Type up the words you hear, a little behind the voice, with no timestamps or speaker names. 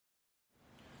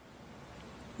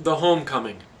The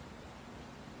Homecoming.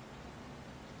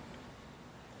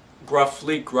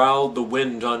 Gruffly growled the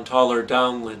wind on taller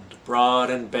downland, broad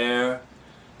and bare,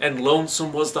 and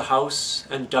lonesome was the house,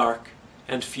 and dark,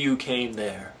 and few came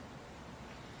there.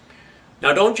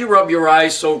 Now don't you rub your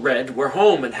eyes so red, we're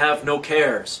home and have no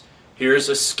cares. Here's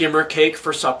a skimmer-cake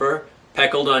for supper,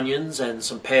 peckled onions and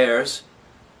some pears.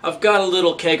 I've got a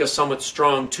little keg of summat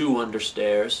strong too under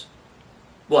stairs.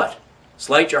 What,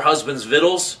 slight your husband's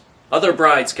victuals? Other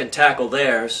brides can tackle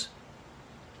theirs.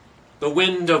 The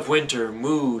wind of winter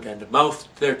mooed and mouthed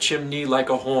their chimney like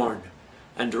a horn,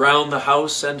 and round the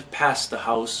house and past the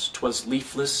house 'twas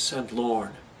leafless and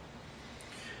lorn.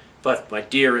 But, my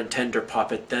dear and tender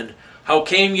poppet, then, how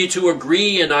came you to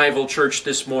agree in Ivel church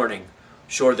this morning?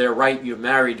 Sure they're right you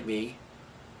married me.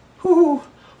 Ooh,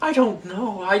 I don't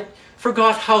know. I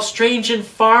forgot how strange and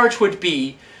far 'twould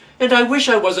be, and I wish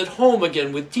I was at home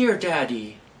again with dear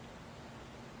daddee.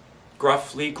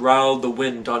 Gruffly growled the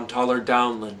wind on taller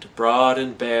downland, broad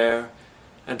and bare,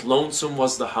 and lonesome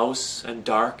was the house, and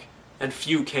dark, and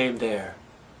few came there.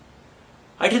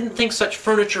 I didn't think such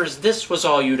furniture as this was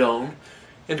all you'd own,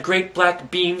 and great black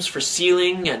beams for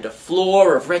ceiling, and a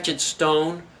floor of wretched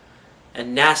stone,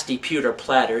 and nasty pewter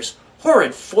platters,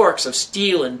 horrid forks of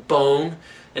steel and bone,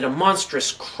 and a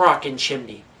monstrous crock in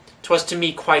chimney. 'Twas to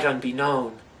me quite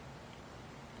unbeknown.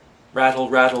 Rattle,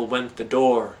 rattle went the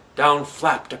door, down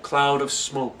flapped a cloud of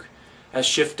smoke, as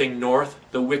shifting north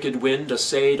the wicked wind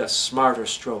essayed a smarter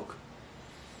stroke.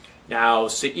 Now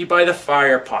sit ye by the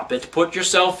fire, poppet, put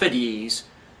yourself at ease,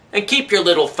 and keep your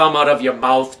little thumb out of your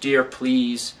mouth, dear,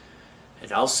 please, and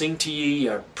I'll sing to ye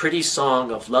a pretty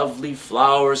song of lovely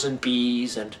flowers and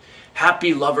bees, and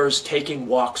happy lovers taking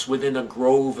walks within a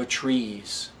grove of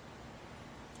trees.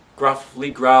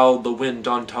 Gruffly growled the wind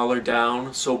on taller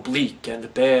down, so bleak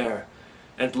and bare,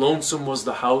 and lonesome was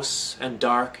the house, and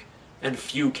dark, and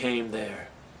few came there.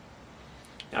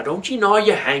 Now don't ye gnaw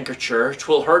your handkercher,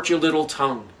 'twill hurt your little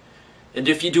tongue, and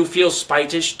if you do feel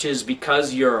spitish, 'tis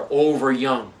because you're over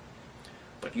young.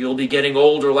 But you'll be getting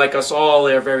older like us all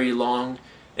ere very long,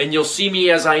 and you'll see me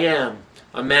as I am,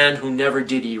 a man who never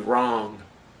did 'ee wrong.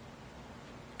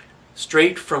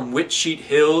 Straight from Whitsheet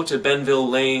Hill to Benville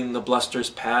Lane the blusters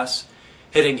pass,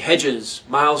 hitting hedges,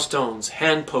 milestones,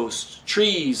 handposts,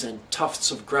 trees, and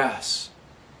tufts of grass.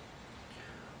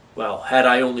 Well, had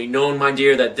I only known, my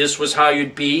dear, that this was how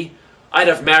you'd be, I'd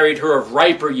have married her of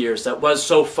riper years that was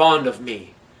so fond of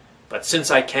me. But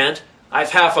since I can't,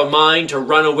 I've half a mind to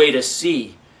run away to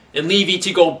sea, and leave ye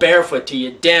to go barefoot to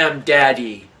your damned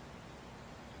daddee.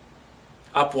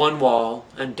 Up one wall,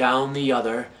 and down the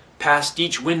other, past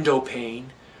each window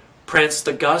pane, pranced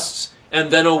the gusts,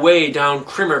 and then away down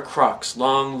Crimmercrock's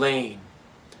long lane.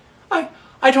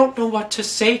 I don't know what to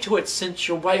say to it, since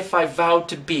your wife I vowed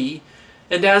to be,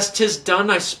 and as 'tis done,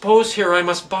 I suppose here I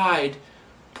must bide.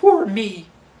 Poor me!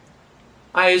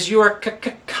 As you are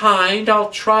kind, I'll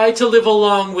try to live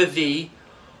along with thee,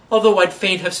 although I'd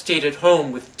fain have stayed at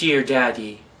home with dear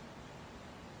daddee.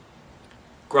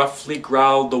 Gruffly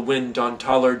growled the wind on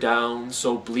taller down,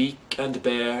 so bleak and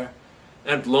bare,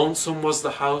 and lonesome was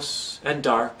the house, and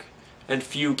dark, and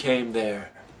few came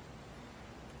there.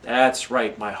 That's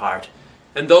right, my heart,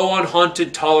 and though on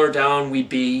haunted taller down we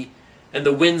be, and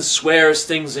the wind swears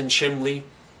things in chimney,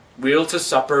 we'll to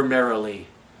supper merrily.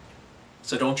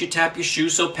 So don't you tap your shoe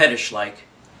so pettish-like,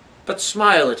 but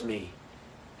smile at me,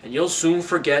 and you'll soon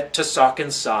forget to sock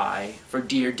and sigh for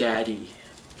dear daddee.